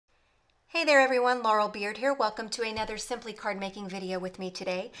Hey there everyone, Laurel Beard here. Welcome to another Simply card making video with me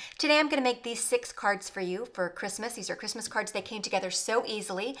today. Today I'm going to make these 6 cards for you for Christmas. These are Christmas cards. They came together so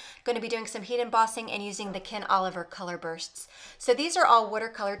easily. Going to be doing some heat embossing and using the Ken Oliver color bursts. So these are all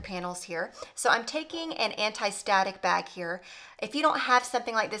watercolored panels here. So I'm taking an anti-static bag here. If you don't have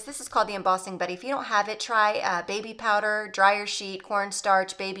something like this is called the Embossing Buddy. If you don't have it, try baby powder, dryer sheet,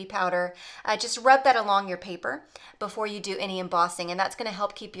 cornstarch, baby powder. Just rub that along your paper before you do any embossing, and that's going to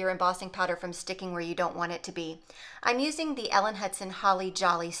help keep your embossing powder from sticking where you don't want it to be. I'm using the Hutson Holly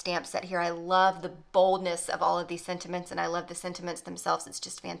Jolly stamp set here. I love the boldness of all of these sentiments, and I love the sentiments themselves. It's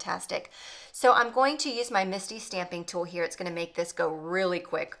just fantastic. So I'm going to use my Misty stamping tool here. It's going to make this go really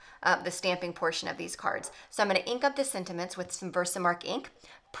quick, the stamping portion of these cards. So I'm going to ink up the sentiments with some Versamark ink,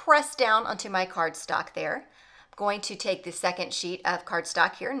 press down onto my cardstock there. I'm going to take the second sheet of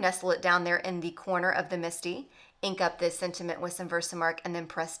cardstock here, nestle it down there in the corner of the Misty, ink up this sentiment with some Versamark, and then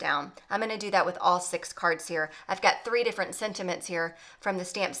press down. I'm going to do that with all 6 cards here. I've got 3 different sentiments here from the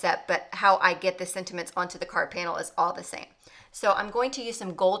stamp set, but how I get the sentiments onto the card panel is all the same. So I'm going to use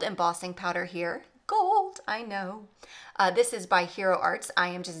some gold embossing powder here. Gold, I know. This is by Hero Arts. I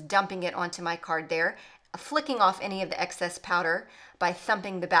am just dumping it onto my card there, flicking off any of the excess powder by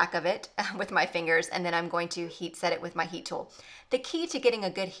thumping the back of it with my fingers, and then I'm going to heat set it with my heat tool. The key to getting a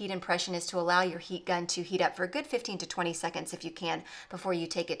good heat impression is to allow your heat gun to heat up for a good 15 to 20 seconds if you can before you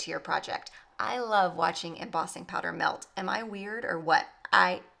take it to your project. I love watching embossing powder melt. Am I weird or what?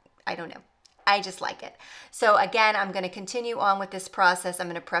 I don't know. I just like it. So again, I'm going to continue on with this process. I'm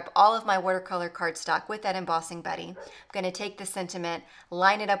going to prep all of my watercolor cardstock with that Embossing Buddy. I'm going to take the sentiment,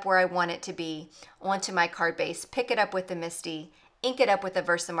 line it up where I want it to be onto my card base, pick it up with the Misty, ink it up with the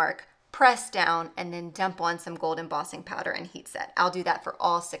Versamark, press down, and then dump on some gold embossing powder and heat set. I'll do that for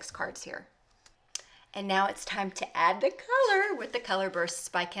all 6 cards here. And now it's time to add the color with the Color Bursts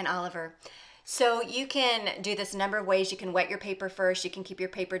by Ken Oliver. So you can do this a number of ways. You can wet your paper first. You can keep your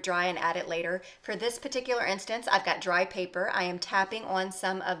paper dry and add it later. For this particular instance, I've got dry paper. I am tapping on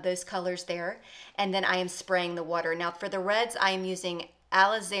some of those colors there, and then I am spraying the water. Now for the reds, I am using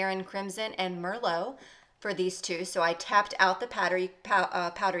Alizarin Crimson and Merlot for these 2. So I tapped out the powder.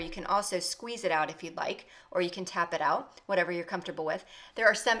 You can also squeeze it out if you'd like, or you can tap it out, whatever you're comfortable with. There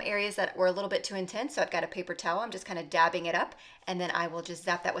are some areas that were a little bit too intense, so I've got a paper towel. I'm just kind of dabbing it up, and then I will just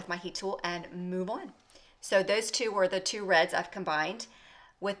zap that with my heat tool and move on. So those 2 were the 2 reds I've combined.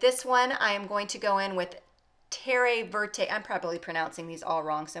 With this one, I am going to go in with Terre Verte. I'm probably pronouncing these all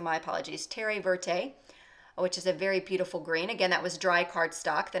wrong, so my apologies. Terre Verte, which is a very beautiful green. Again, that was dry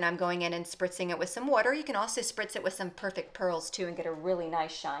cardstock. Then I'm going in and spritzing it with some water. You can also spritz it with some Perfect Pearls too and get a really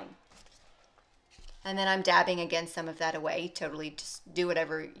nice shine. And then I'm dabbing again some of that away. Totally just do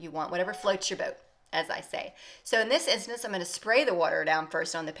whatever you want, whatever floats your boat, as I say. So in this instance, I'm going to spray the water down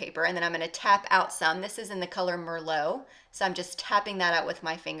first on the paper, and then I'm going to tap out some. This is in the color Merlot, so I'm just tapping that out with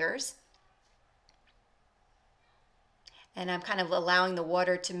my fingers. And I'm kind of allowing the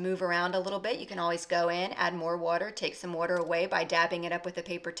water to move around a little bit. You can always go in, add more water, take some water away by dabbing it up with a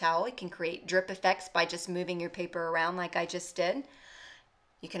paper towel. You can create drip effects by just moving your paper around like I just did.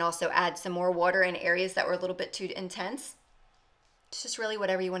 You can also add some more water in areas that were a little bit too intense. It's just really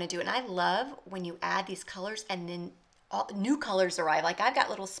whatever you want to do. And I love when you add these colors and then all new colors arrive. Like I've got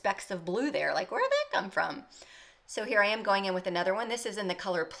little specks of blue there. Like where did that come from? So here I am going in with another one. This is in the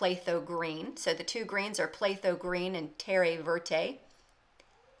color Platho Green. So the 2 greens are Platho Green and Terre Verte.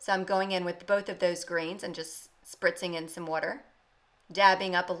 So I'm going in with both of those greens and just spritzing in some water,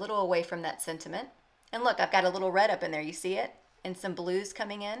 dabbing up a little away from that sentiment. And look, I've got a little red up in there. You see it? And some blues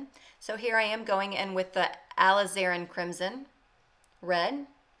coming in. So here I am going in with the Alizarin Crimson red.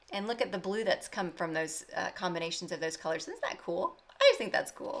 And look at the blue that's come from those combinations of those colors. Isn't that cool? I just think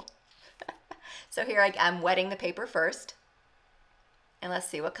that's cool. So here I'm wetting the paper first. And let's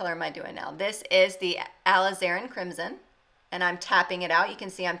see, what color am I doing now? This is the Alizarin Crimson, and I'm tapping it out. You can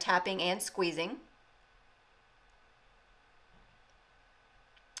see I'm tapping and squeezing.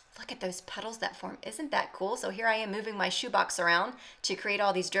 Look at those petals that form. Isn't that cool? So here I am moving my shoebox around to create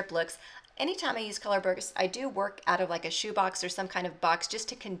all these drip looks. Anytime I use color bursts, I do work out of like a shoebox or some kind of box just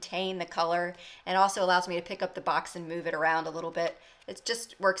to contain the color, and also allows me to pick up the box and move it around a little bit. It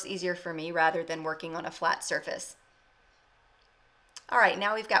just works easier for me rather than working on a flat surface. All right,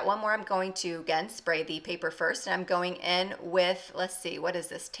 now we've got one more. I'm going to, again, spray the paper first, and I'm going in with, let's see, what is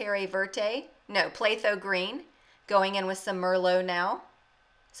this? Terre Verte? No, Platho Green. Going in with some Merlot now.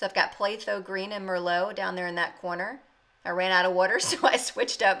 So I've got Platho Green and Merlot down there in that corner. I ran out of water, so I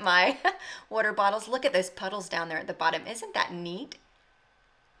switched up my water bottles. Look at those puddles down there at the bottom. Isn't that neat?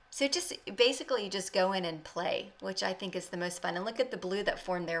 So just basically you just go in and play, which I think is the most fun. And look at the blue that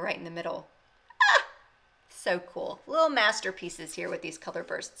formed there right in the middle. So cool. Little masterpieces here with these color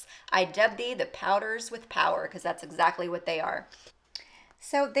bursts. I dub thee the powders with power because that's exactly what they are.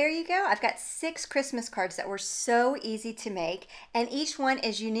 So there you go. I've got 6 Christmas cards that were so easy to make, and each one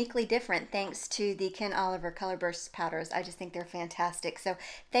is uniquely different thanks to the Ken Oliver Color Burst powders. I just think they're fantastic. So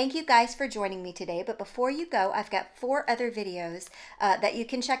thank you guys for joining me today. But before you go, I've got 4 other videos that you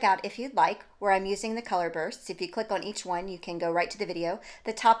can check out if you'd like, where I'm using the color bursts. If you click on each one, you can go right to the video.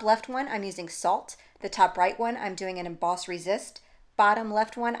 The top left one, I'm using salt. The top right one, I'm doing an emboss resist. Bottom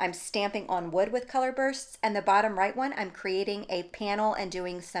left one, I'm stamping on wood with color bursts, and the bottom right one, I'm creating a panel and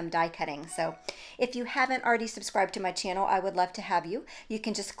doing some die cutting. So if you haven't already subscribed to my channel, I would love to have you. You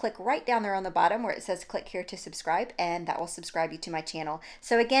can just click right down there on the bottom where it says click here to subscribe, and that will subscribe you to my channel.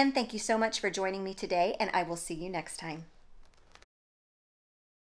 So again, thank you so much for joining me today, and I will see you next time.